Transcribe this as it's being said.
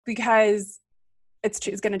because it's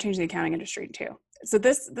going to change the accounting industry too. So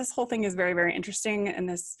this whole thing is very, very interesting, and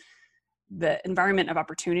the environment of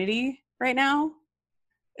opportunity right now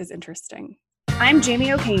is interesting. I'm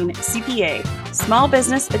Jamie O'Kane, CPA, Small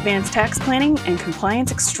Business Advanced Tax Planning and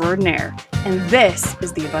Compliance Extraordinaire, and this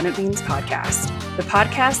is the Abundant Beans Podcast, the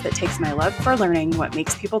podcast that takes my love for learning what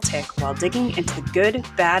makes people tick while digging into the good,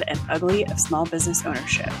 bad, and ugly of small business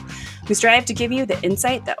ownership. We strive to give you the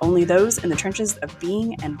insight that only those in the trenches of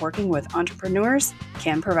being and working with entrepreneurs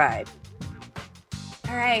can provide.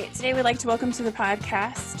 All right, today we'd like to welcome to the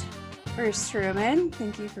podcast Bruce Truman.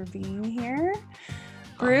 Thank you for being here.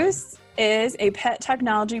 Bruce is a pet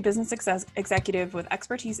technology business executive with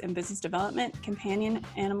expertise in business development, companion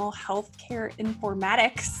animal healthcare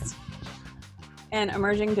informatics, and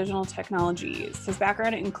emerging digital technologies. His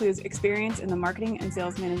background includes experience in the marketing and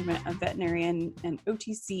sales management of veterinarian and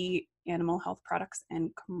OTC animal health products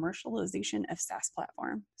and commercialization of SaaS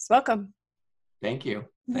platforms. Welcome. Thank you.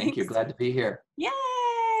 Thank Thanks. you. Glad to be here. Yay!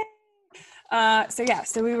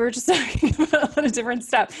 So we were just talking about a lot of different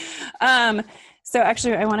stuff. So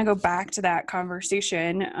actually, I want to go back to that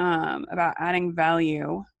conversation about adding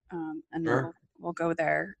value, and Sure. then we'll go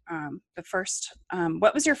there. But first,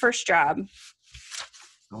 what was your first job?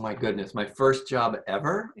 Oh my goodness. My first job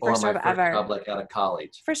ever? First job ever. Job like out of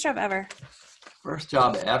college? First job ever. First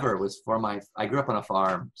job ever was I grew up on a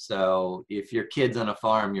farm. So if your kid's on a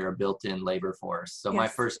farm, you're a built-in labor force. So my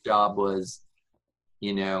Yes. first job was,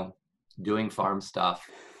 doing farm stuff,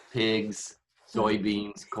 pigs,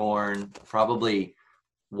 soybeans, corn, probably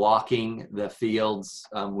walking the fields,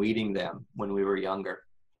 weeding them when we were younger.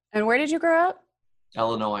 And where did you grow up?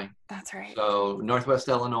 Illinois. That's right. So Northwest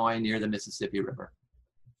Illinois near the Mississippi River.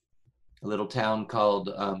 A little town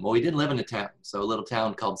called, we didn't live in a town, so a little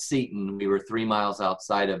town called Seton. We were 3 miles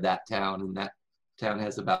outside of that town, and that town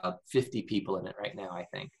has about 50 people in it right now, I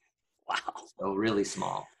think. Wow. So really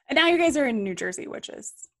small. And now you guys are in New Jersey, which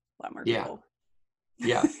is a lot more people.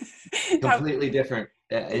 Yeah. Completely different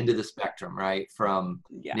end of the spectrum, right? From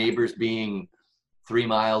neighbors being 3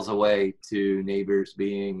 miles away to neighbors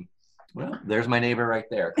being, well, there's my neighbor right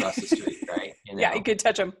there across the street, right? Yeah, you could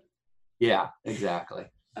touch them. Yeah, exactly.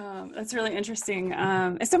 That's really interesting.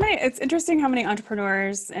 It's interesting how many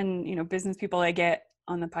entrepreneurs and business people I get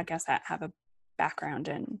on the podcast that have a background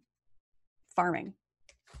in farming.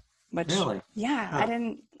 Which, really? Yeah, huh.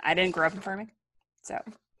 I didn't grow up in farming, so.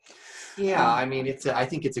 Yeah, I mean, I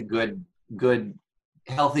think it's a good,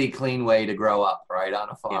 healthy, clean way to grow up, right, on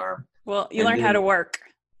a farm. Yeah. Well, you learn how to work.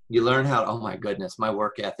 You learn how. Oh my goodness, my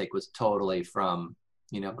work ethic was totally from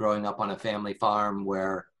growing up on a family farm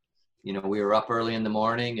where we were up early in the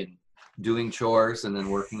morning and doing chores and then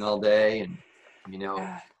working all day and,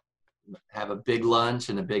 have a big lunch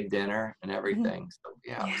and a big dinner and everything. So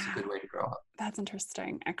yeah, it's a good way to grow up. That's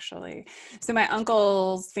interesting, actually. So my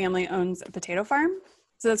uncle's family owns a potato farm.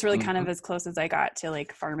 So that's really kind of as close as I got to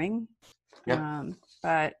like farming. Yep.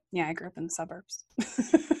 But yeah, I grew up in the suburbs.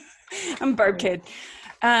 I'm a Barb kid.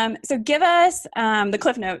 So give us the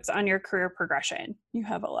cliff notes on your career progression. You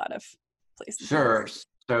have a lot of places. Sure.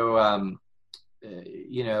 So,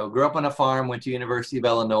 grew up on a farm, went to University of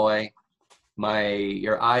Illinois.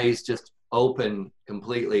 Your eyes just open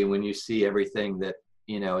completely when you see everything that,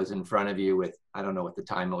 is in front of you with, I don't know what the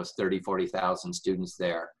time it was, 30, 40,000 students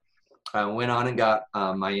there. I went on and got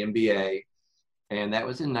my MBA, and that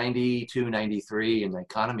was in 92, 93, and the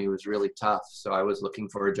economy was really tough. So I was looking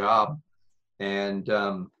for a job and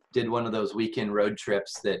did one of those weekend road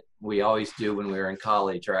trips that we always do when we were in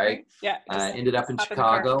college, right? Yeah. Ended up in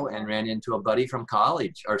Chicago and ran into a buddy from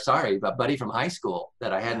a buddy from high school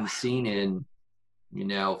that I hadn't seen in,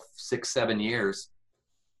 6, 7 years.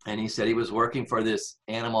 And he said he was working for this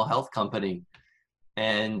animal health company.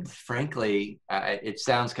 And frankly, it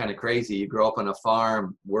sounds kind of crazy. You grow up on a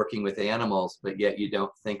farm working with animals, but yet you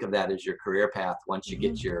don't think of that as your career path once you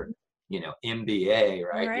get your, MBA,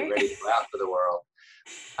 right? You're ready to go out to the world.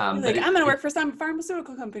 I'm going to work for some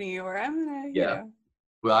pharmaceutical company, or I'm going to,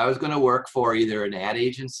 Well, I was going to work for either an ad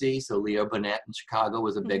agency. So Leo Burnett in Chicago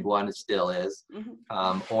was a big one. It still is.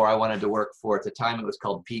 Or I wanted to work for, at the time, it was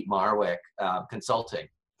called Pete Marwick Consulting.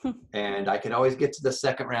 And I could always get to the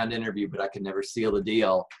second round interview, but I could never seal the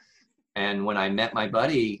deal. And when I met my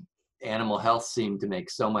buddy, animal health seemed to make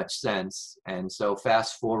so much sense. And so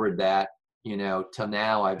fast forward that, till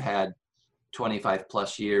now, I've had 25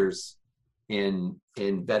 plus years in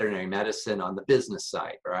veterinary medicine on the business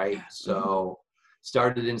side, right? So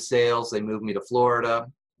started in sales. They moved me to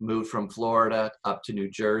Florida, moved from Florida up to New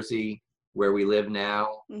Jersey, where we live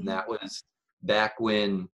now. And that was back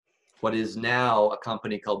when what is now a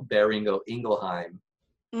company called Beringo Ingelheim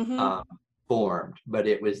formed, but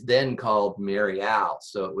it was then called Merial.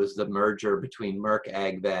 So it was the merger between Merck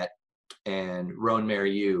AgVet and Roan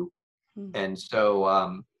Merieux. And so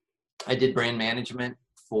I did brand management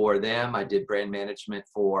for them. I did brand management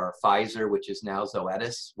for Pfizer, which is now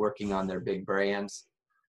Zoetis, working on their big brands.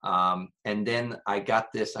 And then I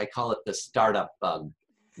got this, I call it the startup bug,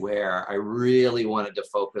 where I really wanted to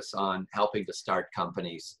focus on helping to start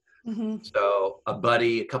companies. So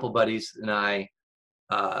a couple buddies and I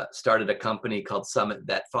started a company called Summit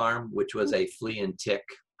Vet Farm, which was a flea and tick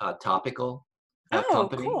topical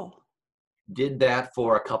company. Cool. Did that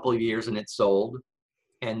for a couple of years and it sold.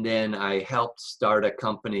 And then I helped start a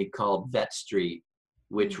company called Vet Street,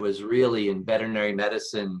 which was really in veterinary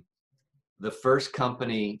medicine, the first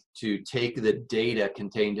company to take the data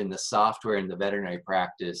contained in the software in the veterinary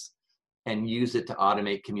practice and use it to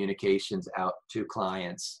automate communications out to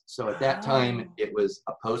clients. So at that time, it was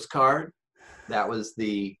a postcard. That was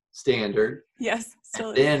the standard. Yes, still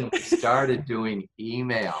and then we started doing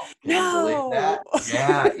email. Can you believe that?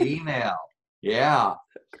 Yeah, email. Yeah.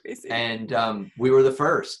 Crazy. And we were the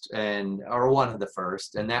first, or one of the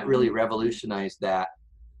first, and that really revolutionized that.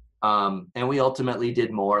 And we ultimately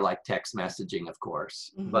did more like text messaging, of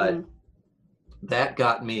course, but that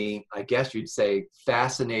got me, I guess you'd say,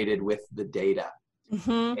 fascinated with the data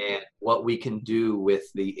and what we can do with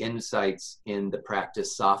the insights in the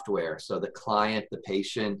practice software. So the client, the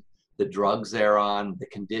patient, the drugs they're on, the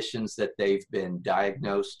conditions that they've been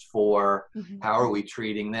diagnosed for, how are we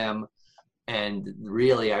treating them? And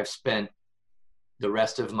really, I've spent the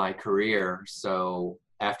rest of my career. So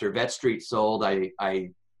after Vet Street sold, I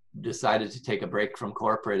decided to take a break from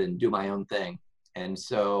corporate and do my own thing. And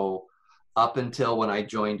so up until when I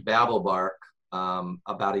joined BabbleBark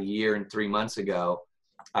about a year and 3 months ago,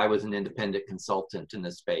 I was an independent consultant in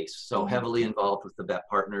this space. So heavily involved with the Vet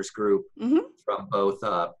Partners Group from both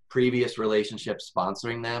previous relationships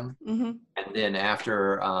sponsoring them. And then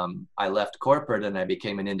after I left corporate and I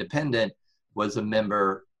became an independent, was a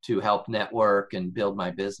member to help network and build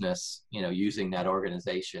my business, using that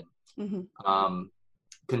organization.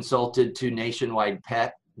 Consulted to Nationwide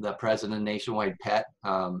Pet, the president of Nationwide Pet,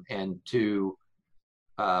 and to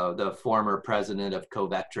the former president of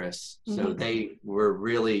Covetrus. So they were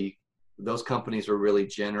really, those companies were really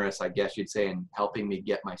generous, I guess you'd say, in helping me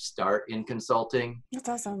get my start in consulting. That's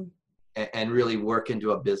awesome. And really work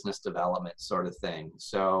into a business development sort of thing.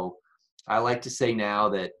 So I like to say now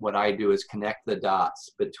that what I do is connect the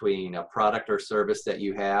dots between a product or service that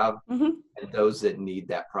you have and those that need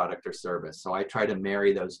that product or service. So I try to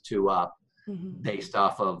marry those two up based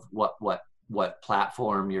off of what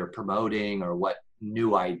platform you're promoting or what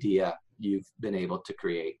new idea you've been able to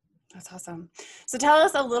create. That's awesome. So tell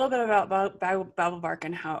us a little bit about BabbleBark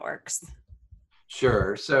and how it works.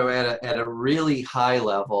 Sure. So at a really high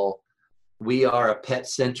level, we are a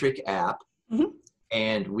pet-centric app.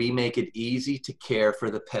 And we make it easy to care for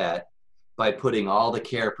the pet by putting all the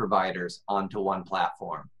care providers onto one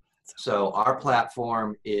platform. So our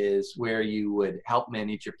platform is where you would help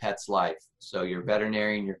manage your pet's life. So your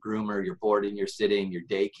veterinarian, your groomer, your boarding, your sitting, your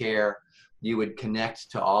daycare, you would connect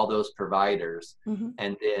to all those providers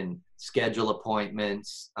and then schedule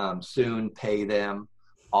appointments, soon pay them,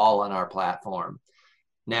 all on our platform.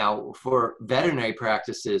 Now, for veterinary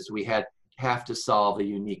practices, we have to solve a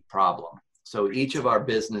unique problem. So each of our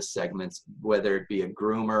business segments, whether it be a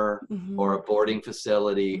groomer or a boarding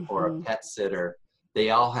facility or a pet sitter, they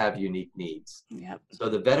all have unique needs. So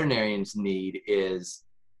the veterinarian's need is,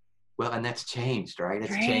 well, and that's changed, right?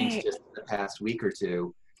 It's changed just in the past week or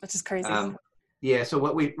two. Which is crazy. Yeah, so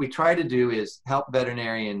what we try to do is help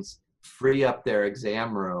veterinarians free up their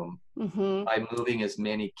exam room by moving as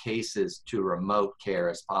many cases to remote care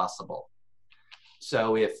as possible.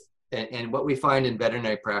 So and what we find in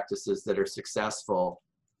veterinary practices that are successful,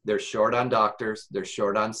 they're short on doctors, they're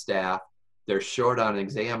short on staff, they're short on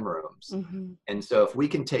exam rooms. And so if we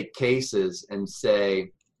can take cases and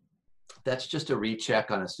say, that's just a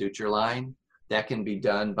recheck on a suture line, that can be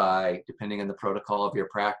done by, depending on the protocol of your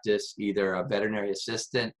practice, either a veterinary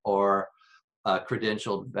assistant or a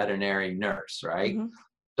credentialed veterinary nurse, right?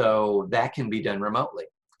 So that can be done remotely.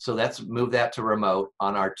 So let's move that to remote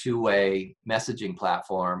on our two-way messaging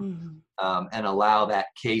platform and allow that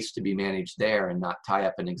case to be managed there and not tie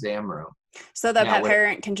up an exam room. So the pet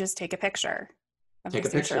parent can just take a picture of the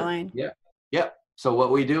suture line. Yeah. So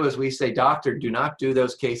what we do is we say, doctor, do not do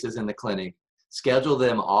those cases in the clinic. Schedule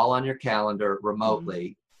them all on your calendar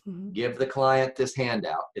remotely. Give the client this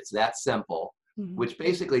handout. It's that simple, which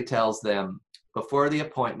basically tells them before the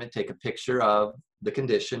appointment, take a picture of the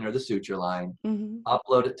condition or the suture line,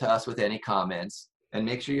 upload it to us with any comments. and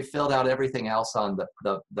make sure you filled out everything else on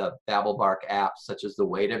the BabbleBark app, such as the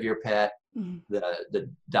weight of your pet, the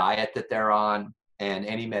diet that they're on, and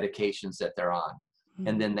any medications that they're on.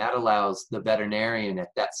 And then that allows the veterinarian at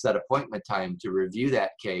that set appointment time to review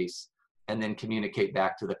that case and then communicate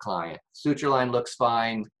back to the client. Suture line looks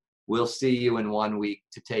fine. We'll see you in 1 week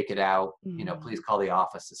to take it out. You know, please call the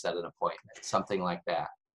office to set an appointment, something like that.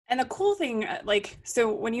 And the cool thing, like,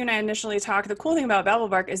 so when you and I initially talked, the cool thing about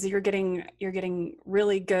BabbleBark is that you're getting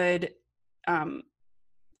really good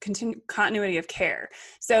continuity of care.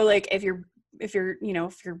 So like if your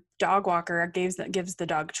dog walker gives the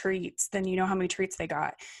dog treats, then you know how many treats they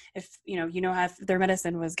got. If if their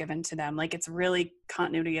medicine was given to them, like it's really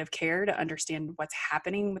continuity of care to understand what's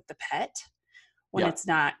happening with the pet when it's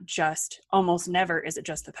not just, almost never is it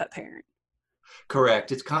just the pet parent.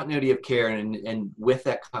 Correct. It's continuity of care, and with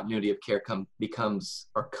that continuity of care comes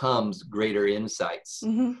greater insights.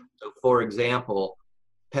 So for example,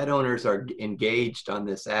 pet owners are engaged on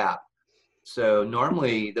this app. So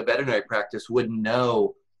normally the veterinary practice wouldn't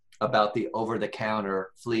know about the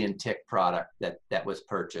over-the-counter flea and tick product that was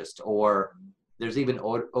purchased, or there's even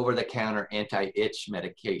over-the-counter anti-itch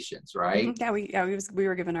medications, right? Yeah, we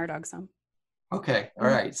were giving our dog some. Okay, all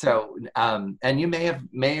right. So, and you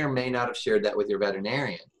may or may not have shared that with your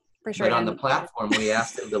veterinarian. For sure. But on the platform, we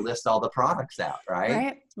asked them to list all the products out,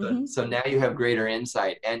 right? So now you have greater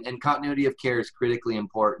insight, and continuity of care is critically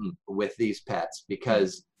important with these pets,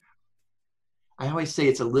 because I always say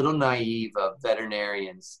it's a little naive of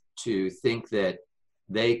veterinarians to think that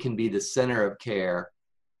they can be the center of care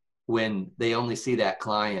when they only see that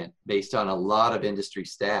client based on a lot of industry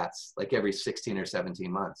stats, like every 16 or 17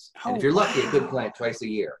 months. And if you're lucky, a good client twice a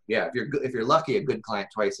year. Yeah, if you're lucky, a good client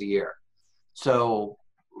twice a year. So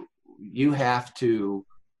you have to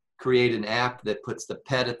create an app that puts the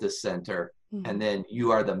pet at the center, and then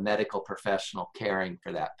you are the medical professional caring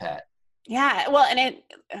for that pet. Yeah, well, and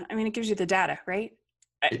it gives you the data, right?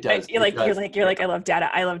 It does. You're like, I love data.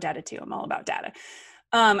 I love data too. I'm all about data.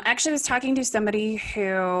 Actually, I was talking to somebody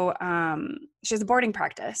who she has a boarding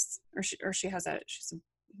practice, or she's a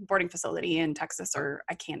boarding facility in Texas, or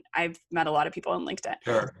I've met a lot of people on LinkedIn.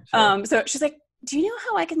 Sure. So she's like, do you know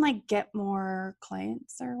how I can like get more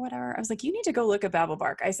clients or whatever? I was like, you need to go look at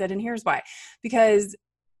BabbleBark. I said, and here's why. Because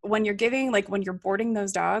when you're boarding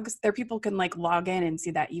those dogs, there people can like log in and see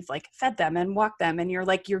that you've like fed them and walked them, and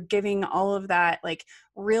you're giving all of that like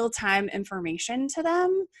real-time information to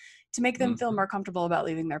them to make them feel more comfortable about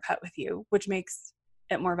leaving their pet with you, which makes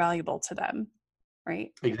it more valuable to them,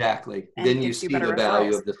 right? Exactly. And then you see the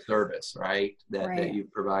value referrals of the service, right? That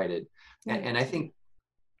you've provided. And I think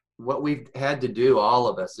what we've had to do, all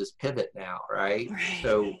of us, is pivot now, right?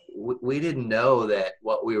 So we didn't know that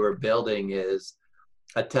what we were building is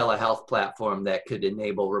a telehealth platform that could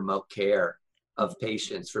enable remote care of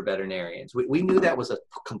patients for veterinarians. We knew that was a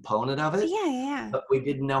component of it, but we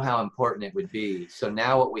didn't know how important it would be. So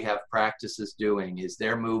now what we have practices doing is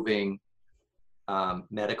they're moving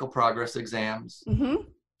medical progress exams,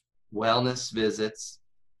 wellness visits,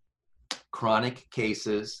 chronic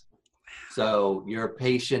cases. So your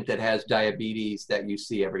patient that has diabetes that you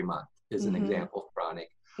see every month is an example of chronic.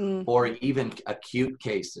 Or even acute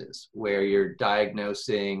cases where you're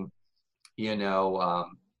diagnosing,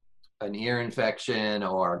 an ear infection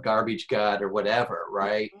or garbage gut or whatever,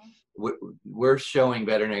 right? We're showing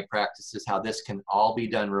veterinary practices how this can all be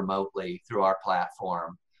done remotely through our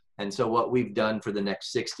platform. And so what we've done for the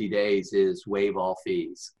next 60 days is waive all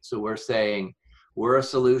fees. So we're saying, we're a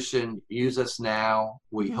solution, use us now.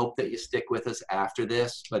 We hope that you stick with us after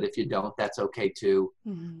this, but if you don't, that's okay too.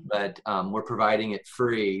 But we're providing it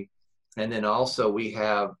free. And then also we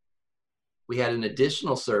had an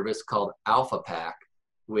additional service called Alpha Pack,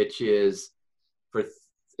 which is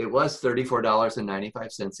it was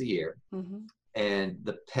 $34.95 a year. And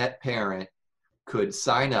the pet parent could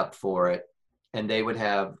sign up for it, and they would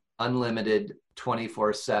have unlimited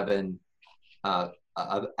 24/7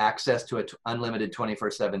 access to an unlimited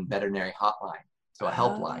 24/7 veterinary hotline, so a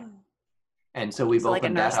helpline. And so we've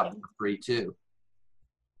opened that up for free too.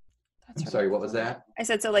 I'm sorry, what was that? I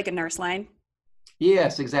said, so like a nurse line?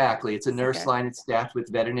 Yes, exactly. It's a nurse line. It's staffed with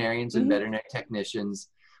veterinarians and veterinary technicians.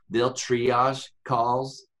 They'll triage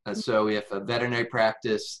calls. So if a veterinary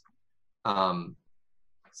practice,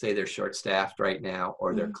 say they're short-staffed right now,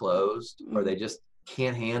 or they're closed, or they just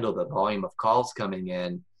can't handle the volume of calls coming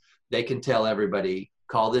in, they can tell everybody,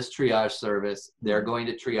 call this triage service. They're going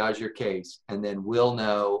to triage your case, and then we'll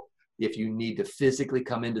know if you need to physically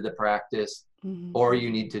come into the practice, or you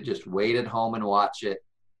need to just wait at home and watch it,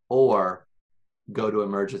 or go to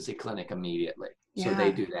emergency clinic immediately. So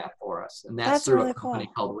they do that for us. And that's through really a company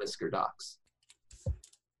called Whisker Docs.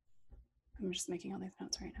 I'm just making all these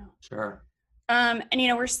notes right now. Sure. And,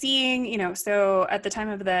 we're seeing, so at the time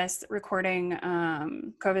of this recording,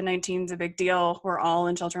 COVID-19 is a big deal. We're all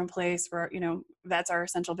in shelter in place. Vets are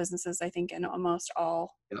essential businesses, I think, in almost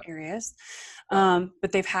all areas.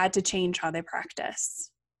 But they've had to change how they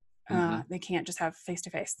practice. They can't just have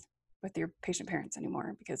face-to-face with your patient parents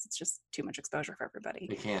anymore because it's just too much exposure for everybody.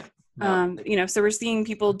 They can't. No, so we're seeing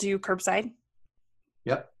people do curbside.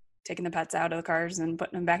 Yep. Taking the pets out of the cars and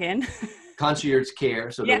putting them back in. Concierge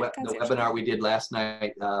care. So the concierge webinar care we did last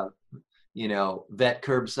night, vet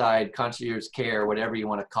curbside, concierge care, whatever you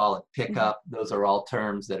want to call it, pickup. Those are all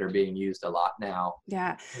terms that are being used a lot now.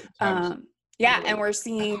 Yeah. And we're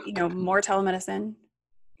seeing, more telemedicine,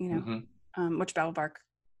 which BattleBark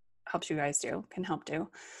helps you guys can help do.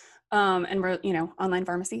 And we're, online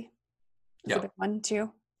pharmacy is a big one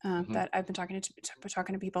too. That I've been talking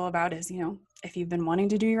to people about is, if you've been wanting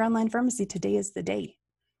to do your online pharmacy, today is the day.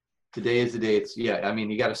 Today is the day.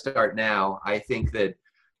 You got to start now. I think that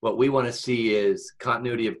what we want to see is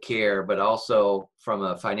continuity of care, but also from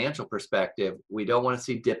a financial perspective, we don't want to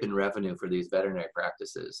see dip in revenue for these veterinary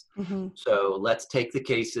practices. So let's take the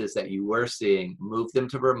cases that you were seeing, move them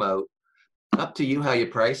to remote. Up to you how you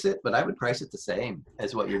price it, but I would price it the same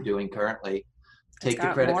as what you're doing currently. Take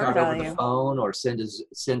the credit card over the phone or send us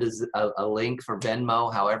a link for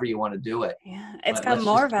Venmo, however you want to do it. Yeah, it's got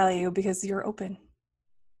more value because you're open.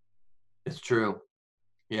 It's true.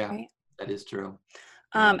 Yeah, right? That is true.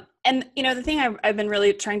 And the thing I've been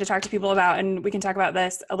really trying to talk to people about, and we can talk about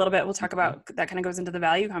this a little bit. We'll talk about that. Kind of goes into the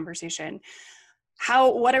value conversation.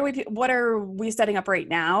 What are we setting up right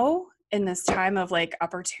now in this time of like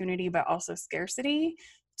opportunity, but also scarcity,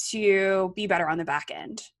 to be better on the back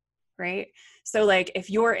end, right? So like if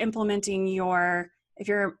you're implementing your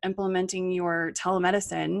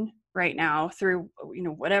telemedicine right now through,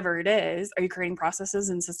 whatever it is, are you creating processes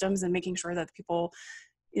and systems and making sure that the people,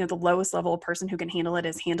 the lowest level person who can handle it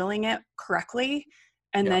is handling it correctly?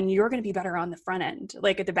 And then you're going to be better on the front end,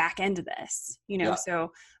 like at the back end of this,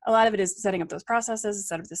 so a lot of it is setting up those processes,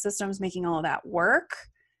 set up the systems, making all of that work.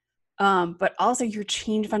 But also you're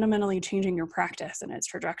fundamentally changing your practice and its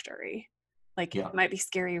trajectory. Like it might be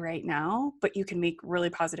scary right now, but you can make really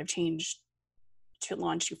positive change to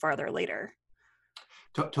launch you farther later.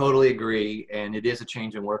 Totally agree. And it is a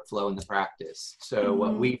change in workflow in the practice. So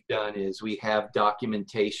what we've done is we have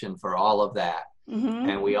documentation for all of that.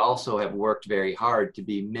 And we also have worked very hard to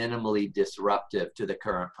be minimally disruptive to the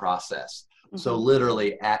current process. So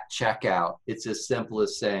literally at checkout, it's as simple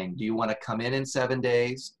as saying, do you want to come in 7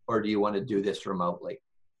 days or do you want to do this remotely?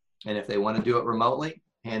 And if they want to do it remotely,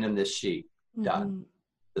 hand them this sheet. Done.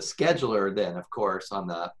 The scheduler then, of course, on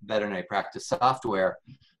the veterinary practice software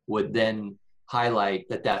would then highlight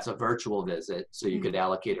that that's a virtual visit, so you could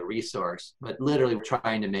allocate a resource. But literally we're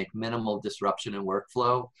trying to make minimal disruption in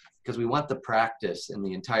workflow because we want the practice and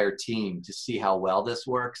the entire team to see how well this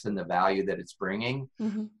works and the value that it's bringing.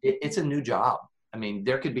 It's a new job. I mean,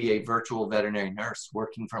 there could be a virtual veterinary nurse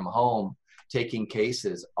working from home, taking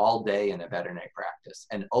cases all day in a veterinary practice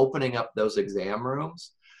and opening up those exam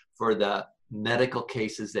rooms for the medical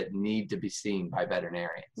cases that need to be seen by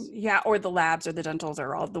veterinarians. Yeah, or the labs or the dentals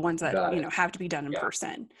are all the ones that have to be done in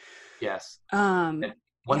person. Yes. And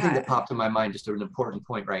one thing that popped in my mind, just an important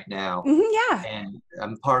point right now. And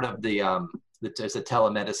I'm part of there's a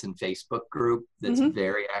telemedicine Facebook group that's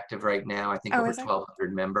very active right now. I think over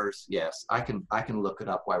 1,200 members. Yes, I can look it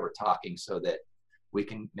up while we're talking so that we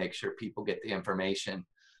can make sure people get the information.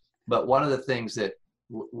 But one of the things that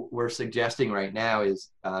we're suggesting right now is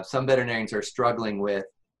some veterinarians are struggling with,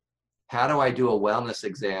 how do I do a wellness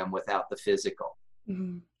exam without the physical?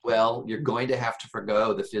 Well, you're going to have to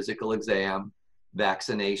forgo the physical exam,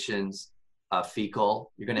 vaccinations,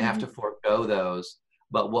 fecal. You're going to have to forego those.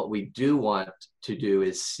 But what we do want to do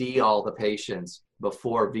is see all the patients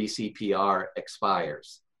before VCPR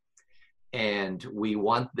expires. And we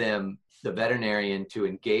want the veterinarian to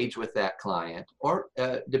engage with that client, or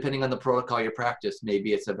depending on the protocol you practice,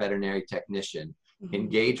 maybe it's a veterinary technician,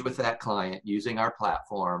 engage with that client using our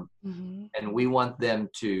platform. And we want them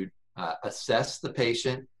to assess the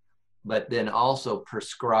patient, but then also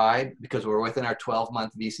prescribe, because we're within our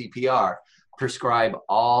 12-month VCPR, prescribe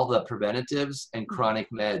all the preventatives and chronic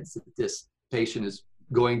meds that this patient is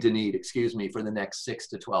going to need, for the next 6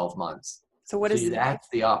 to 12 months. So that's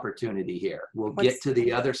the opportunity here. We'll get to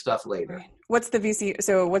the other stuff later. Right. What's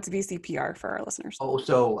VCPR for our listeners?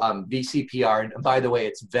 VCPR, and by the way,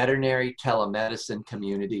 it's Veterinary Telemedicine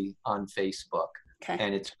Community on Facebook. Okay.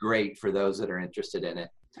 And it's great for those that are interested in it.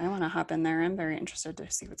 I want to hop in there. I'm very interested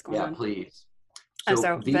to see what's going on. Yeah, please.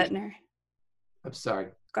 So veterinary. I'm sorry.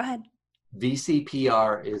 Go ahead.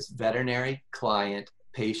 VCPR is veterinary client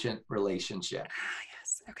patient relationship.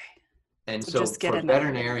 Yes. Okay. And So so just get for in there.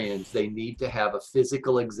 veterinarians, they need to have a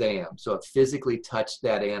physical exam. So physically touch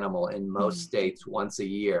that animal in most states once a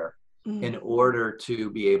year in order to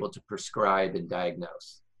be able to prescribe and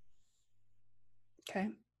diagnose. Okay.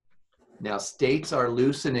 Now, states are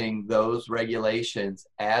loosening those regulations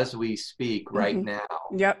as we speak right now.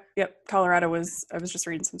 Yep. Colorado I was just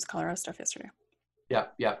reading some Colorado stuff yesterday.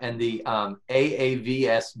 Yep. And the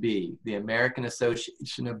AAVSB, the American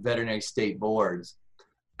Association of Veterinary State Boards,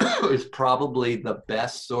 is probably the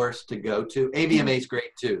best source to go to. AVMA is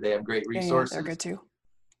great too. They have great resources. Yeah, they're good too.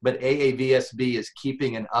 But AAVSB is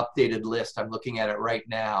keeping an updated list. I'm looking at it right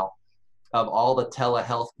now of all the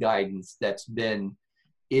telehealth guidance that's been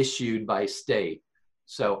issued by state.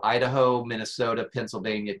 So Idaho, Minnesota,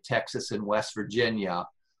 Pennsylvania, Texas, and West Virginia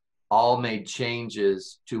all made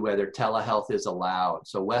changes to whether telehealth is allowed.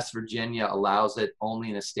 So West Virginia allows it only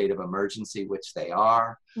in a state of emergency, which they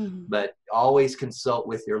are, but always consult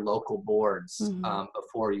with your local boards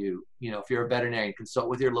before if you're a veterinarian, consult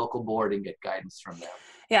with your local board and get guidance from them.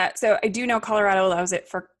 Yeah, so I do know Colorado allows it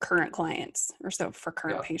for current clients, or so for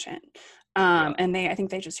current patient. And I think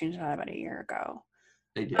they just changed that about a year ago.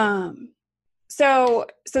 They did. So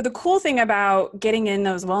the cool thing about getting in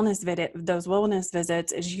those wellness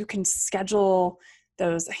visits is you can schedule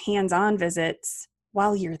those hands-on visits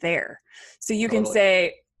while you're there. So you can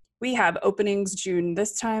say, we have openings June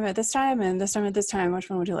this time at this time and this time at this time. Which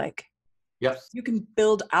one would you like? Yep. You can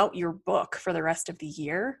build out your book for the rest of the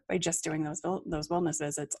year by just doing those wellness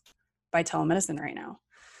visits by telemedicine right now.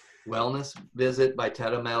 Wellness visit by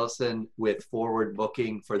telemedicine with forward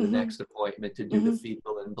booking for the next appointment to do the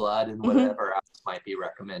fecal and blood and whatever else might be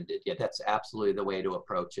recommended. Yeah, that's absolutely the way to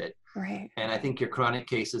approach it. Right. And I think your chronic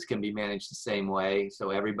cases can be managed the same way.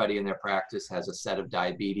 So everybody in their practice has a set of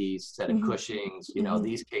diabetes, set of Cushing's,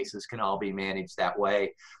 these cases can all be managed that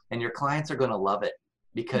way. And your clients are going to love it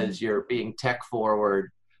because you're being tech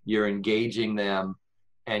forward, you're engaging them,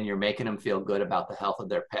 and you're making them feel good about the health of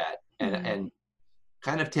their pet. And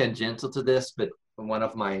kind of tangential to this, but one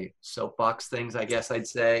of my soapbox things, I guess I'd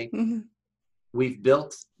say, we've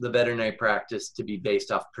built the veterinary practice to be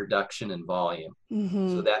based off production and volume.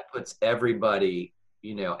 So that puts everybody,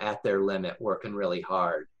 at their limit, working really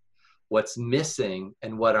hard. What's missing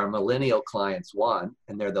and what our millennial clients want,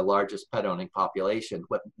 and they're the largest pet owning population,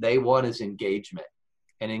 what they want is engagement.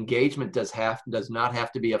 And engagement does not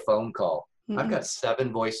have to be a phone call. I've got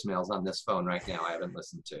 7 voicemails on this phone right now I haven't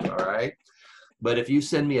listened to, all right? But if you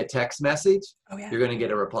send me a text message, you're going to get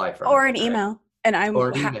a reply from or me, an email, and I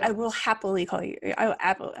email. will happily call you.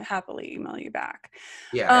 I will happily email you back.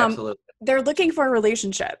 Yeah, absolutely. They're looking for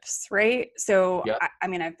relationships, right? So, I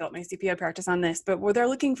mean, I've built my CPO practice on this, but they're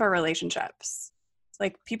looking for relationships.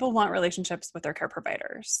 Like, people want relationships with their care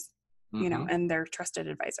providers, and their trusted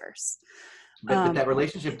advisors. But that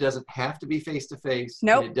relationship doesn't have to be face-to-face.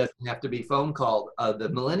 Nope. It doesn't have to be phone called. The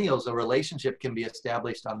millennials, a relationship can be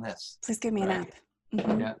established on this. Please give me an app.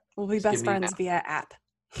 Yeah. We'll be best friends via app.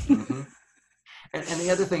 And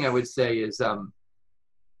the other thing I would say is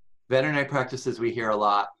veterinary practices, we hear a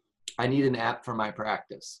lot, I need an app for my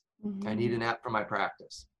practice. I need an app for my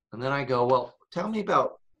practice. And then I go, well, tell me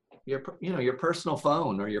about your personal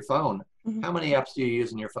phone or your phone. How many apps do you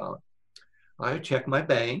use in your phone? I check my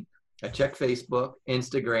bank. I check Facebook,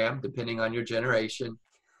 Instagram, depending on your generation.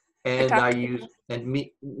 And I use,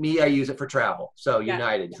 I use it for travel. So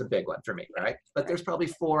United is a big one for me, right? But there's probably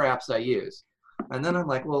 4 apps I use. And then I'm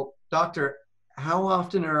like, well, doctor, how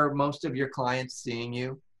often are most of your clients seeing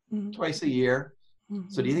you? Twice a year.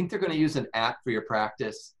 So do you think they're going to use an app for your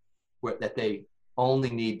practice that they only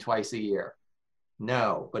need twice a year?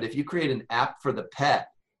 No. But if you create an app for the pet,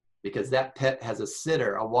 because that pet has a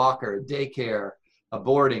sitter, a walker, a daycare, a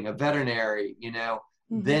boarding, a veterinary,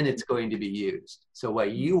 then it's going to be used. So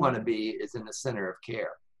what you want to be is in the center of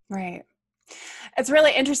care. Right. It's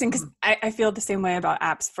really interesting because I feel the same way about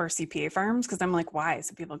apps for CPA firms, because I'm like, why?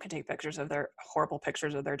 So people can take horrible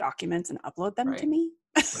pictures of their documents and upload them to me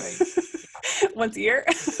once a year.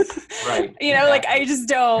 Right. Like, I just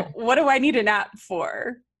don't, what do I need an app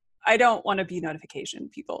for? I don't want to be notification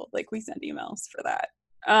people. Like, we send emails for that.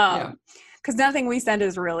 Because nothing we send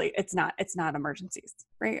is really, it's not emergencies,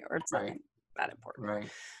 right? Or it's nothing that important. Right.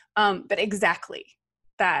 But exactly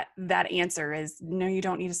that answer is no, you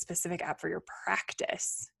don't need a specific app for your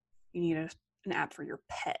practice. You need an app for your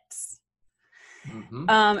pets. And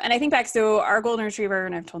I think back, so our golden retriever,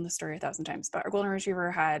 and I've told this story 1,000 times, but our golden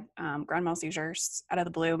retriever had grand mal seizures out of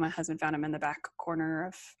the blue. My husband found him in the back corner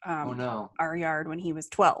of our yard when he was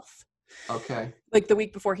 12. Okay. like the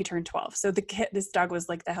week before he turned 12. So this dog was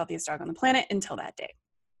like the healthiest dog on the planet until that day.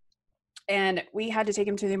 And we had to take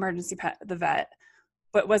him to the vet,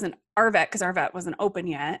 but it wasn't our vet because our vet wasn't open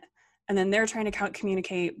yet. And then they're trying to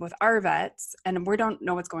communicate with our vets, and we don't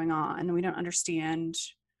know what's going on. We don't understand.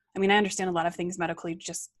 I mean, I understand a lot of things medically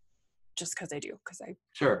just because I do,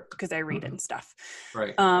 because I read and stuff.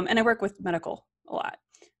 Right. And I work with medical a lot.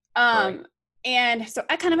 Right. And so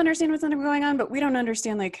I kind of understand what's going on, but we don't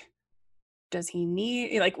understand, like, does he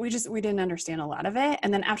need, like, we didn't understand a lot of it.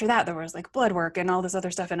 And then after that, there was like blood work and all this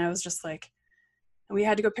other stuff. And I was just like, we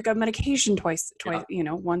had to go pick up medication twice,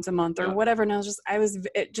 once a month or whatever. And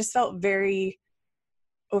it just felt very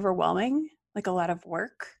overwhelming, like a lot of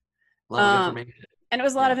work. A lot of information. And it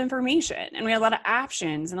was a lot of information, and we had a lot of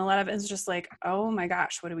options, and a lot of it was just like, oh my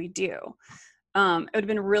gosh, what do we do? It would have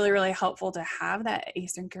been really, really helpful to have that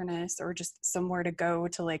asynchronous, or just somewhere to go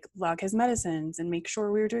to like log his medicines and make sure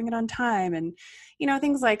we were doing it on time, and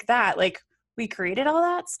things like that. Like, we created all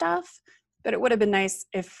that stuff, but it would have been nice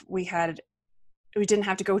if we didn't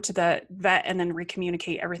have to go to the vet and then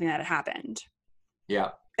recommunicate everything that had happened.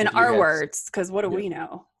 Yeah. In our words, because what do we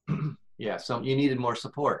know? Yeah. So you needed more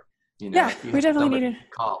support. We definitely needed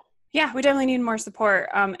call. Yeah, we definitely need more support.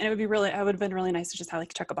 And it would have been really nice to just have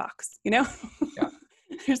like check a box, Yeah.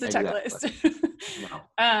 Here's the checklist.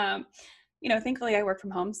 No. Thankfully I work from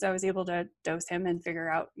home, so I was able to dose him and figure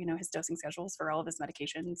out, his dosing schedules for all of his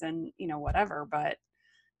medications and, whatever. But,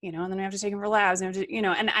 and then we have to take him for labs and,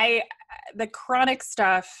 the chronic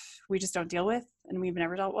stuff we just don't deal with, and we've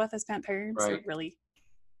never dealt with as pet parents, right. or really,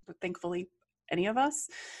 thankfully, any of us.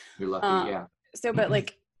 You're lucky, yeah. So, but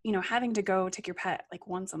like, having to go take your pet like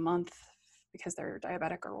once a month because they're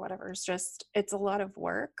diabetic or whatever, it's a lot of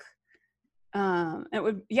work. We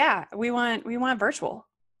want virtual.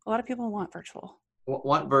 A lot of people want virtual.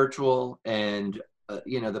 Want virtual, and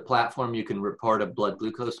the platform, you can report a blood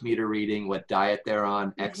glucose meter reading, what diet they're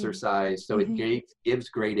on, exercise. So it gives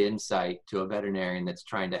great insight to a veterinarian that's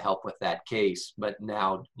trying to help with that case, but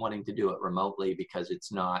now wanting to do it remotely because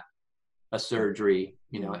it's not a surgery.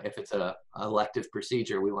 If it's a elective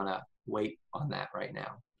procedure, we want to wait on that right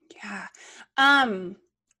now. Yeah.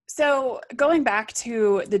 So going back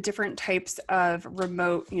to the different types of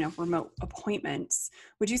remote appointments,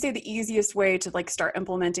 would you say the easiest way to like start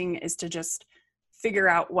implementing is to just figure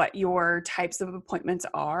out what your types of appointments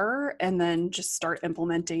are and then just start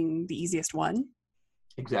implementing the easiest one?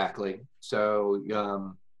 Exactly. So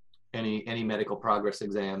any medical progress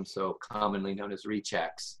exam, so commonly known as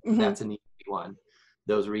rechecks, that's an easy one.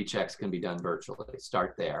 Those rechecks can be done virtually.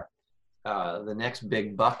 Start there. The next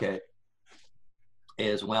big bucket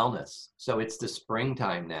is wellness. So it's the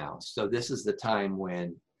springtime now. So this is the time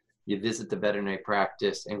when you visit the veterinary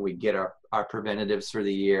practice and we get our preventatives for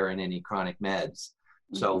the year and any chronic meds.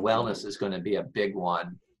 So wellness is going to be a big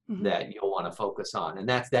one that you'll want to focus on. And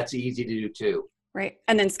that's easy to do too. Right.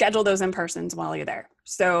 And then schedule those in-persons while you're there.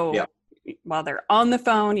 So while they're on the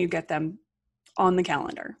phone, you get them on the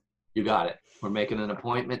calendar. You got it. We're making an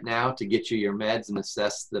appointment now to get you your meds and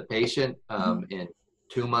assess the patient in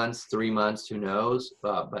 2 months, 3 months, who knows?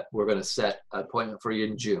 But we're going to set an appointment for you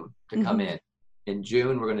in June to come in. In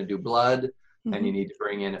June, we're going to do blood, and you need to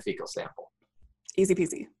bring in a fecal sample. Easy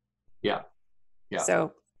peasy. Yeah.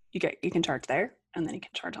 So you can charge there, and then you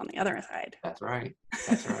can charge on the other side. That's right.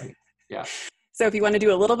 Yeah. So if you want to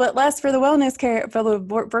do a little bit less for the wellness care, for the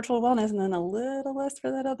virtual wellness, and then a little less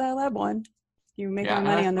for that lab one, you make more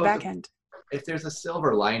money on the back end. If there's a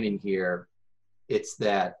silver lining here, it's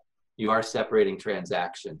that you are separating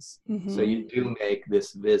transactions. So you do make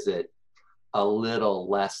this visit a little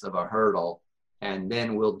less of a hurdle, and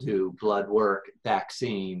then we'll do blood work,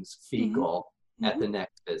 vaccines, fecal at the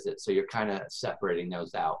next visit. So you're kind of separating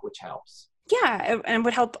those out, which helps. Yeah, and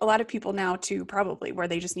would help a lot of people now too, probably, where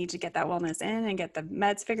they just need to get that wellness in and get the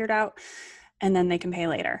meds figured out, and then they can pay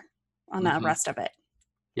later on the rest of it.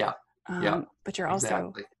 Yeah. But you're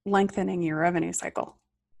also lengthening your revenue cycle.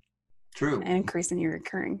 True. And increasing your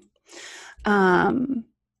recurring. Man,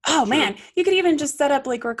 you could even just set up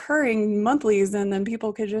like recurring monthlies, and then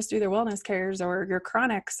people could just do their wellness cares or your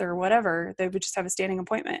chronics or whatever. They would just have a standing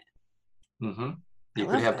appointment. You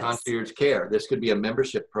could have concierge care. This could be a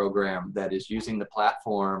membership program that is using the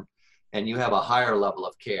platform, and you have a higher level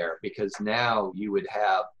of care because now you would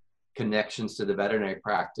have connections to the veterinary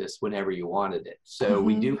practice whenever you wanted it. So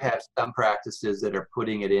we do have some practices that are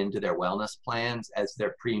putting it into their wellness plans as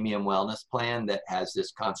their premium wellness plan that has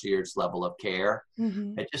this concierge level of care.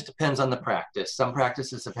 It just depends on the practice. Some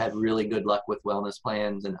practices have had really good luck with wellness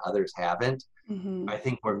plans and others haven't. I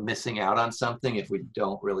think we're missing out on something if we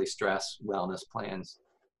don't really stress wellness plans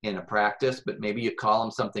in a practice, but maybe you call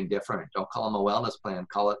them something different. Don't call them a wellness plan,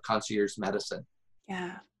 call it concierge medicine.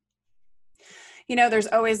 Yeah. There's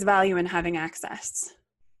always value in having access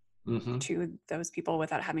to those people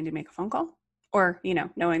without having to make a phone call, or,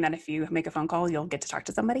 knowing that if you make a phone call, you'll get to talk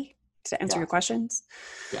to somebody to answer your questions.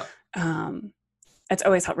 Yeah. It's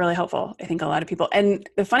always really helpful. I think a lot of people, and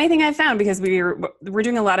the funny thing I found, because we're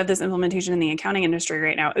doing a lot of this implementation in the accounting industry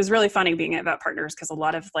right now, is really funny being at Vet Partners, because a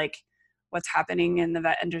lot of like what's happening in the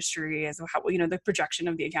vet industry is how, the projection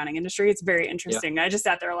of the accounting industry. It's very interesting. I just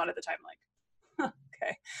sat there a lot of the time like,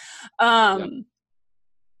 okay.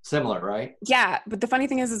 Similar, right? Yeah. But the funny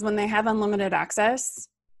thing is when they have unlimited access,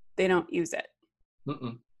 they don't use it.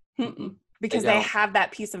 Because they have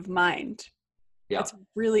that peace of mind. Yeah. It's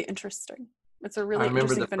really interesting. It's a really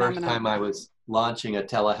interesting phenomenon. I remember the first time I was launching a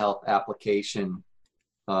telehealth application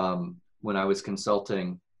when I was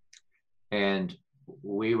consulting, and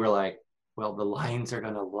we were like, well, the lines are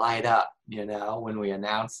going to light up, when we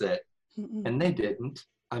announce it. And they didn't.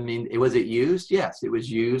 I mean, was it used? Yes, it was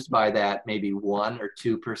used by that maybe 1 or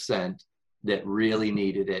 2% that really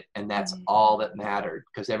needed it. And that's all that mattered,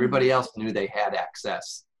 because everybody else knew they had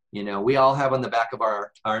access. We all have on the back of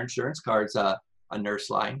our insurance cards a nurse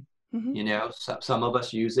line. Some of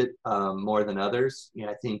us use it more than others.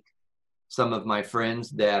 I think some of my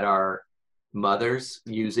friends that are mothers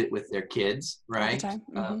use it with their kids, right? All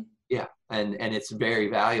the time. Yeah, and it's very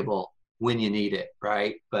valuable when you need it,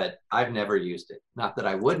 right? But I've never used it. Not that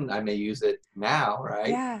I wouldn't. I may use it now, right?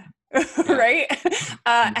 Yeah. Right?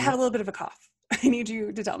 I have a little bit of a cough. I need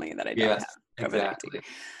you to tell me that I don't have COVID-19. Exactly.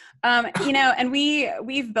 And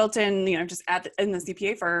we've built in, just in the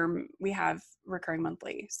CPA firm, we have recurring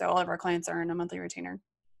monthly. So all of our clients are in a monthly retainer.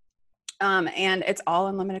 And it's all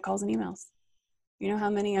unlimited calls and emails. You know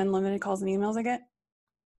how many unlimited calls and emails I get?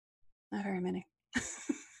 Not very many.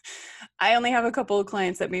 I only have a couple of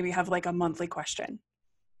clients that maybe have like a monthly question.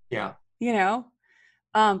 Yeah.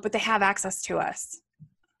 But they have access to us.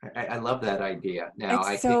 I love that idea. Now,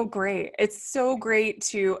 it's so great. It's so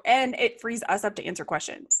great and it frees us up to answer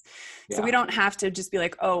questions. Yeah. So we don't have to just be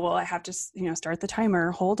like, oh, well, I have to, start the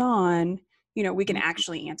timer. Hold on. We can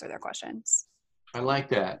actually answer their questions. I like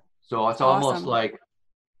that. So it's almost like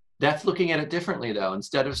that's looking at it differently, though.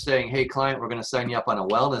 Instead of saying, hey, client, we're going to sign you up on a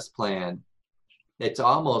wellness plan, it's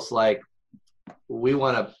almost like we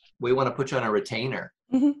want to put you on a retainer,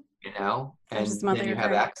 and then you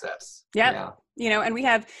have access. Yep. Yeah. And we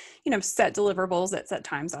have, set deliverables at set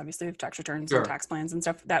times. Obviously, we have tax returns and tax plans and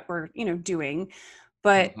stuff that we're, doing.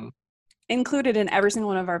 But included in every single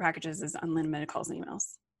one of our packages is unlimited calls and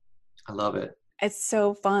emails. I love it. It's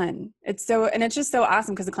so fun. It's just so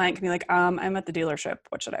awesome, because the client can be like, I'm at the dealership.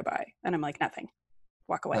 What should I buy? And I'm like, nothing.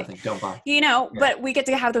 Walk away. Nothing. Don't buy. But we get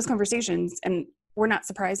to have those conversations, and we're not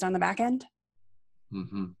surprised on the back end.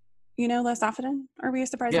 Less often are we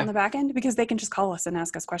surprised on the back end, because they can just call us and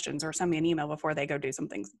ask us questions or send me an email before they go do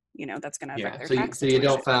something, that's going to affect their tax situation.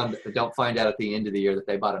 So you don't find out at the end of the year that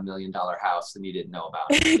they bought $1 million house and you didn't know about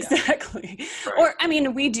it. Exactly. Right.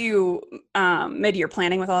 Or, we do mid-year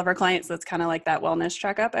planning with all of our clients. That's kind of like that wellness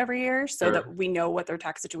checkup every year, so that we know what their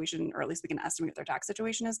tax situation, or at least we can estimate what their tax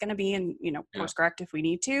situation is going to be, and, course correct if we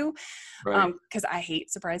need to. Right. Because I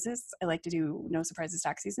hate surprises. I like to do no surprises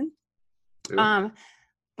tax season.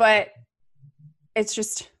 But it's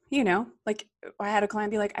just, like I had a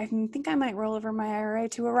client be like, I think I might roll over my IRA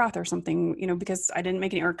to a Roth or something, because I didn't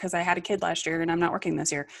make any, or because I had a kid last year and I'm not working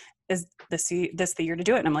this year. Is this the year to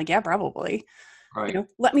do it? And I'm like, yeah, probably. Right.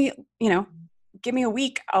 Let me, give me a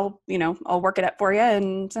week. I'll work it up for you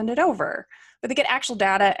and send it over. But they get actual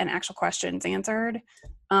data and actual questions answered.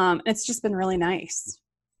 It's just been really nice.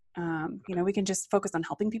 We can just focus on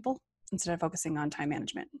helping people instead of focusing on time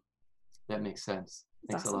management. That makes sense.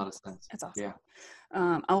 Makes a lot of sense. It's awesome.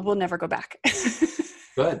 Yeah. We'll never go back.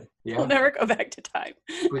 Good. Yeah. We'll never go back to time.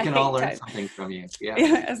 We can all learn something from you. Yeah.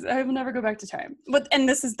 Yes, I will never go back to time. And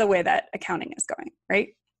this is the way that accounting is going,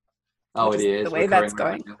 right? Oh, it is. The way that's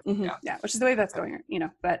going. Yeah. Which is the way that's going,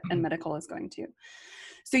 vet and medical is going too.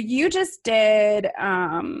 So you just did a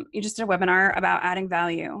webinar about adding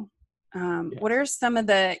value. Yes. What are some of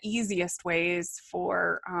the easiest ways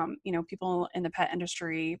for, people in the pet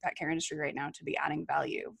care industry right now to be adding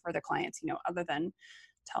value for their clients, other than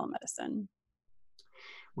telemedicine?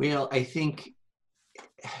 Well, I think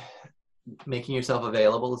making yourself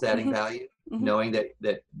available is adding value, knowing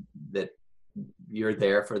that you're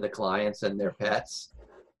there for the clients and their pets.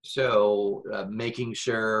 So making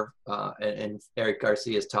sure, and Eric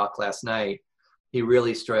Garcia's talk last night, he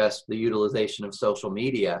really stressed the utilization of social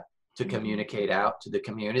media to communicate out to the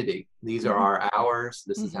community. These are our hours.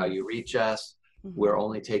 This is how you reach us. We're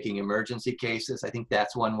only taking emergency cases. I think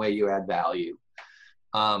that's one way you add value.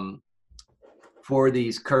 For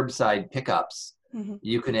these curbside pickups,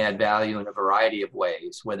 you can add value in a variety of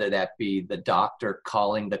ways, whether that be the doctor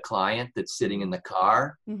calling the client that's sitting in the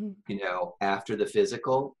car, after the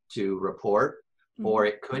physical to report, or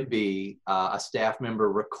it could be a staff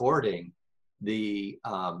member recording the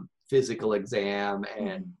physical exam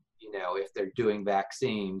and, if they're doing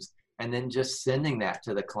vaccines, and then just sending that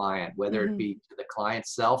to the client, whether it be to the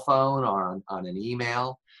client's cell phone or on an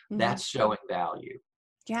email. That's showing value.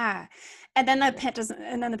 Yeah. And then the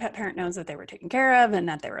pet parent knows that they were taken care of and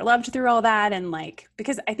that they were loved through all that. And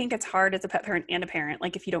because I think it's hard as a pet parent and a parent,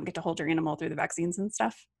 if you don't get to hold your animal through the vaccines and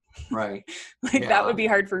stuff. Right. That would be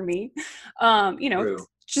hard for me. True.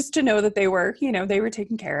 Just to know that they were, they were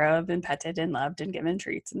taken care of and petted and loved and given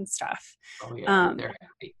treats and stuff. Oh yeah. They're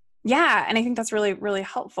happy. Yeah. And I think that's really, really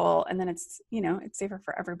helpful. And then it's, it's safer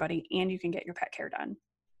for everybody and you can get your pet care done.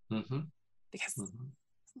 Because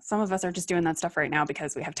some of us are just doing that stuff right now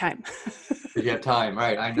because we have time. You have time,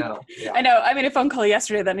 right? I know. Yeah. I know. I made a phone call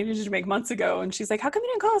yesterday that I needed to make months ago, and she's like, "How come you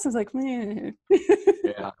didn't call us?" I was like,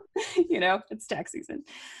 "Yeah, it's tax season."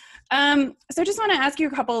 So I just want to ask you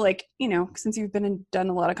a couple, since you've been and done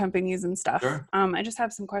a lot of companies and stuff. Sure. I just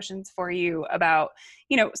have some questions for you about,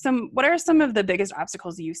 what are some of the biggest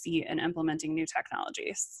obstacles you see in implementing new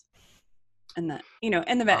technologies, in the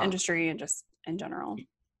vet industry and just in general?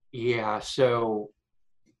 Yeah. So.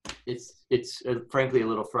 It's frankly a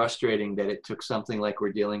little frustrating that it took something like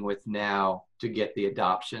we're dealing with now to get the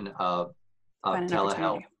adoption of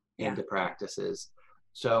telehealth into practices.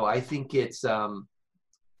 So I think it's a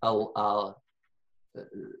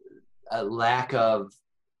lack of,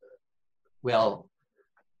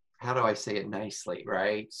 how do I say it nicely,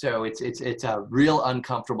 right? So it's a real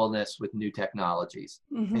uncomfortableness with new technologies,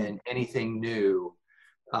 and anything new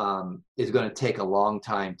is going to take a long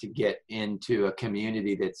time to get into a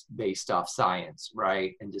community that's based off science,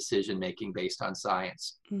 right? And decision-making based on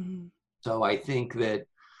science. So I think that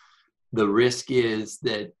the risk is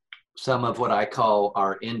that some of what I call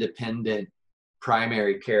our independent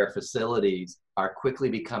primary care facilities are quickly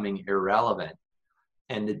becoming irrelevant.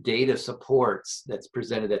 And the data supports, that's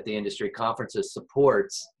presented at the industry conferences,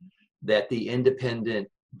 supports that the independent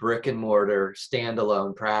brick and mortar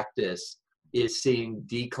standalone practice is seeing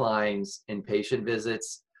declines in patient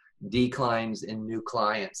visits, declines in new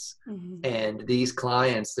clients. And these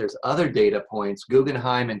clients, there's other data points.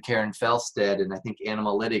 Guggenheim and Karen Felstead, and I think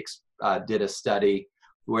Animalytics did a study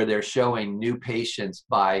where they're showing new patients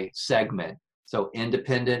by segment. So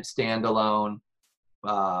independent, standalone,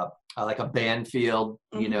 like a Banfield,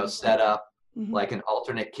 setup, like an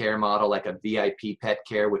alternate care model, like a VIP pet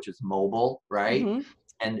care, which is mobile, right?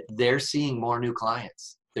 And they're seeing more new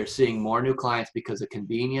clients. They're seeing more new clients because of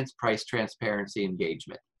convenience, price transparency,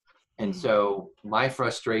 engagement. And so my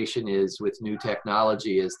frustration is with new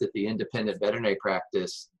technology is that the independent veterinary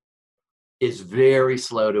practice is very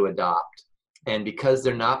slow to adopt. And because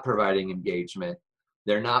they're not providing engagement,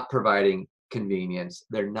 they're not providing convenience,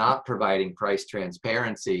 they're not providing price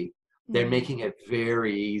transparency, they're making it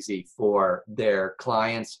very easy for their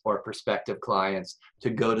clients or prospective clients to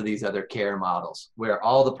go to these other care models where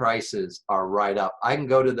all the prices are right up. I can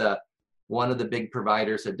go to one of the big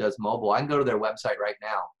providers that does mobile. I can go to their website right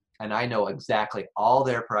now and I know exactly all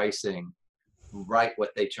their pricing, right,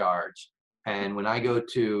 what they charge. And when I go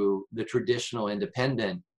to the traditional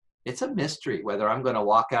independent, it's a mystery whether I'm going to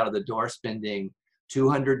walk out of the door spending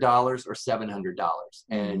 $200 or $700.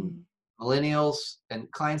 And millennials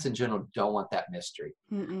and clients in general don't want that mystery.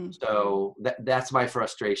 So that's my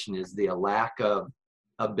frustration, is the lack of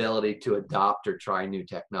ability to adopt or try new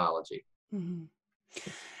technology.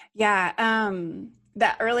 Yeah.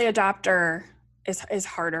 That early adopter is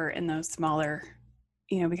harder in those smaller,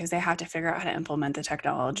 because they have to figure out how to implement the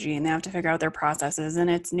technology and they have to figure out their processes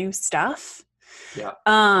and it's new stuff. Yeah.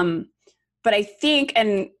 But I think,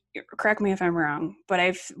 and correct me if I'm wrong,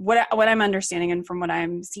 but what I'm understanding and from what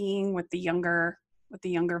I'm seeing with the younger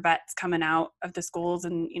vets coming out of the schools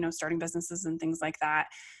and, starting businesses and things like that,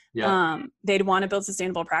 they'd want to build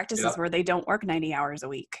sustainable practices where they don't work 90 hours a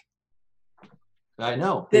week. I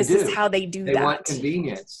know. This is how they do that. They want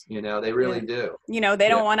convenience, they really do. They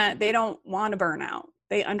don't want to burn out.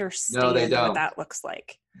 They understand what that looks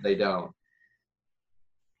like. They don't.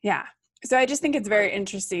 Yeah. So I just think it's very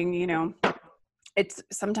interesting,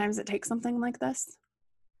 sometimes it takes something like this.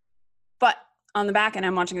 But on the back end,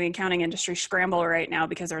 I'm watching the accounting industry scramble right now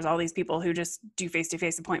because there's all these people who just do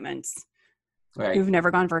face-to-face appointments, right, who've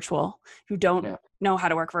never gone virtual, who don't know how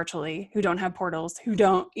to work virtually, who don't have portals, who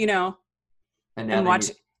don't, and I'm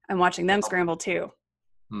watching them scramble too,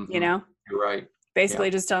 You're right. Basically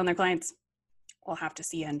Yeah. just telling their clients, we'll have to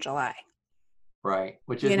see you in July. Right.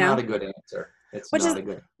 Which is not a good answer. It's not a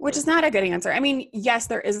good answer. Which is not a good answer. I mean, yes,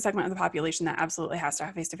 there is a segment of the population that absolutely has to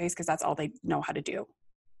have face-to-face because that's all they know how to do.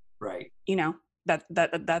 Right. You know, that's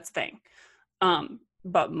the thing.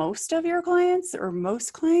 But most of your clients or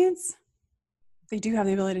most clients, they do have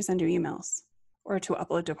the ability to send you emails or to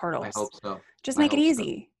upload to portals. I hope so. Just make it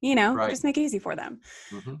easy, you know, Right. just make it easy for them.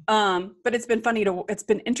 Mm-hmm. But it's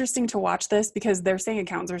been interesting to watch this because they're saying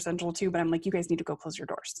accountants are essential too, but I'm like, you guys need to go close your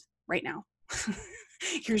doors right now.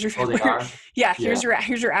 Here's your, they are? Here's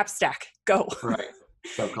your app stack. Go. Right.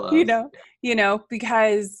 So close. You know,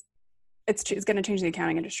 because it's going to change the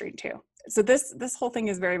accounting industry too. So this whole thing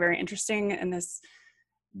is very, very interesting. And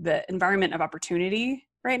the environment of opportunity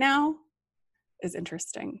right now is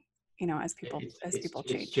interesting, you know, as people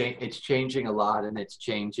change. It's changing a lot, and it's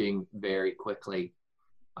changing very quickly.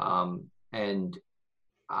 And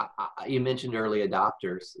you mentioned early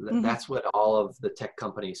adopters. Mm-hmm. That's what all of the tech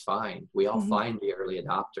companies find. We all find the early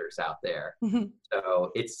adopters out there. Mm-hmm.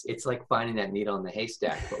 So it's like finding that needle in the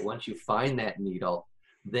haystack. But once you find that needle,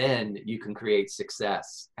 then you can create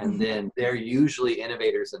success. And then they're usually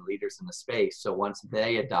innovators and leaders in the space. So once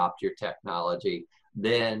they adopt your technology,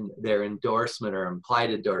 then their endorsement or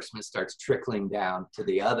implied endorsement starts trickling down to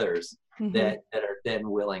the others that are then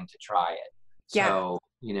willing to try it. So,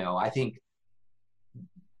 you know, I think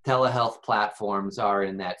telehealth platforms are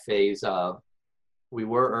in that phase of, we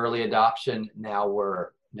were early adoption. Now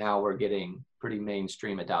we're getting pretty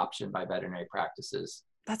mainstream adoption by veterinary practices.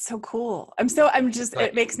 That's so cool.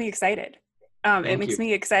 It makes me excited. It makes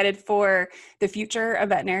me excited for the future of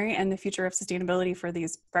veterinary and the future of sustainability for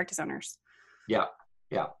these practice owners. Yeah.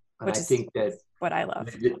 Yeah. And Which I think that's what I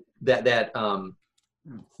love.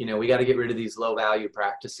 You know, we got to get rid of these low value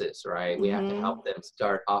practices, right? We have to help them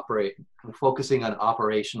start focusing on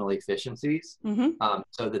operational efficiencies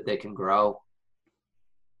so that they can grow.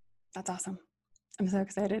 That's awesome. I'm so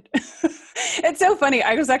excited. It's so funny.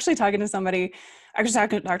 I was actually talking to somebody. I was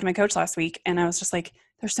talking to my coach last week, and I was just like,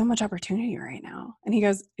 there's so much opportunity right now. And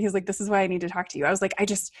he's like, this is why I need to talk to you. I was like,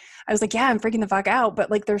 yeah, I'm freaking the fuck out,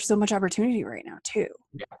 but like, there's so much opportunity right now too.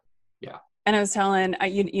 Yeah. Yeah. And I was telling,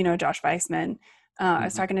 you know, Josh Weissman, I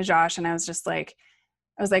was talking to Josh, and I was like,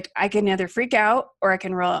 I can either freak out or I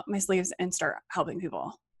can roll up my sleeves and start helping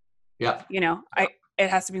people. Yeah. You know, it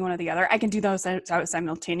has to be one or the other. I can do those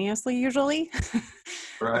simultaneously usually,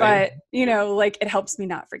 right. But you know, like, it helps me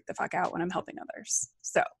not freak the fuck out when I'm helping others.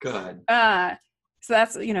 So good. So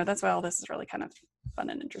that's why all this is really kind of fun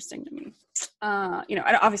and interesting to me. You know,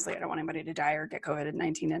 obviously I don't want anybody to die or get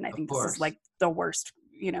COVID-19. And I think this is like the worst,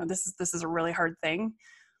 you know, this is a really hard thing,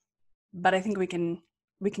 but I think we can,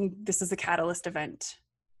 this is a catalyst event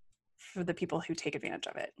for the people who take advantage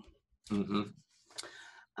of it.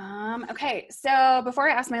 Okay. So before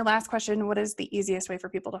I ask my last question, what is the easiest way for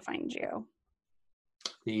people to find you?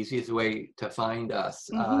 The easiest way to find us,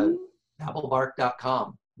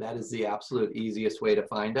 babblebark.com. That is the absolute easiest way to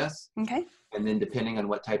find us. Okay. And then depending on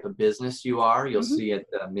what type of business you are, you'll see at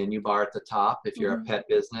the menu bar at the top, if you're a pet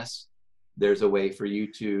business, there's a way for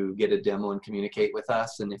you to get a demo and communicate with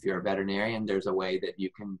us. And if you're a veterinarian, there's a way that you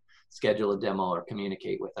can schedule a demo or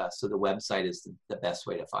communicate with us. So the website is the best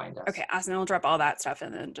way to find us. Okay, awesome. We'll drop all that stuff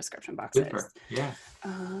in the description boxes. Super. Yeah.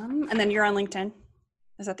 And then you're on LinkedIn.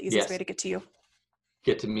 Is that the easiest way to get to you?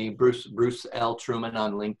 Get to me, Bruce L. Truman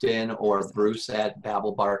on LinkedIn, or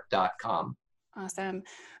bruce@babblebark.com. Awesome.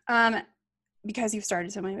 Because you've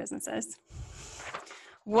started so many businesses,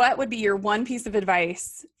 what would be your one piece of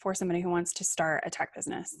advice for somebody who wants to start a tech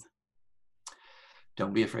business?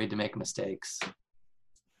 Don't be afraid to make mistakes.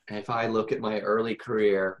 If I look at my early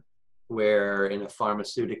career, where in a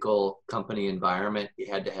pharmaceutical company environment,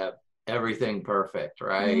 you had to have everything perfect,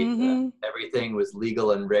 right? Everything was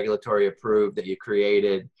legal and regulatory approved that you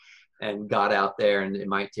created and got out there, and it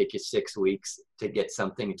might take you 6 weeks to get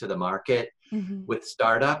something to the market. With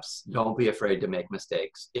startups, don't be afraid to make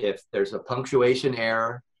mistakes. If there's a punctuation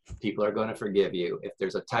error, people are going to forgive you. If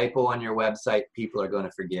there's a typo on your website, people are going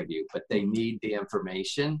to forgive you, but they need the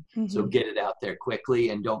information. So get it out there quickly,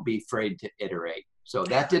 and don't be afraid to iterate. So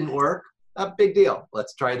that didn't work, a big deal.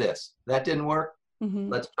 Let's try this. That didn't work.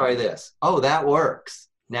 Let's try this. Oh, that works.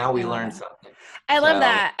 Now we learned something. I love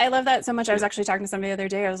that. I love that so much. I was actually talking to somebody the other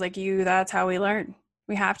day. I was like, that's how we learn.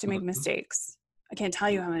 We have to make mistakes. I can't tell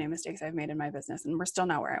you how many mistakes I've made in my business, and we're still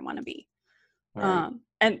not where I want to be. Right.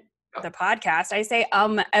 And the podcast, I say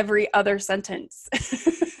every other sentence.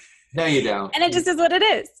 No, you don't. And it just is what it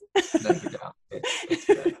is. No, you don't. It's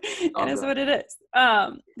good. It is what it is.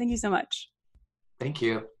 Thank you so much. Thank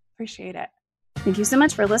you. Appreciate it. Thank you so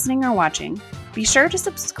much for listening or watching. Be sure to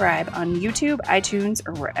subscribe on YouTube, iTunes,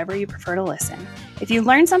 or wherever you prefer to listen. If you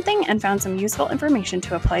learned something and found some useful information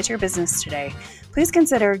to apply to your business today, please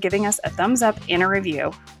consider giving us a thumbs up and a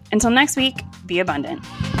review. Until next week, be abundant.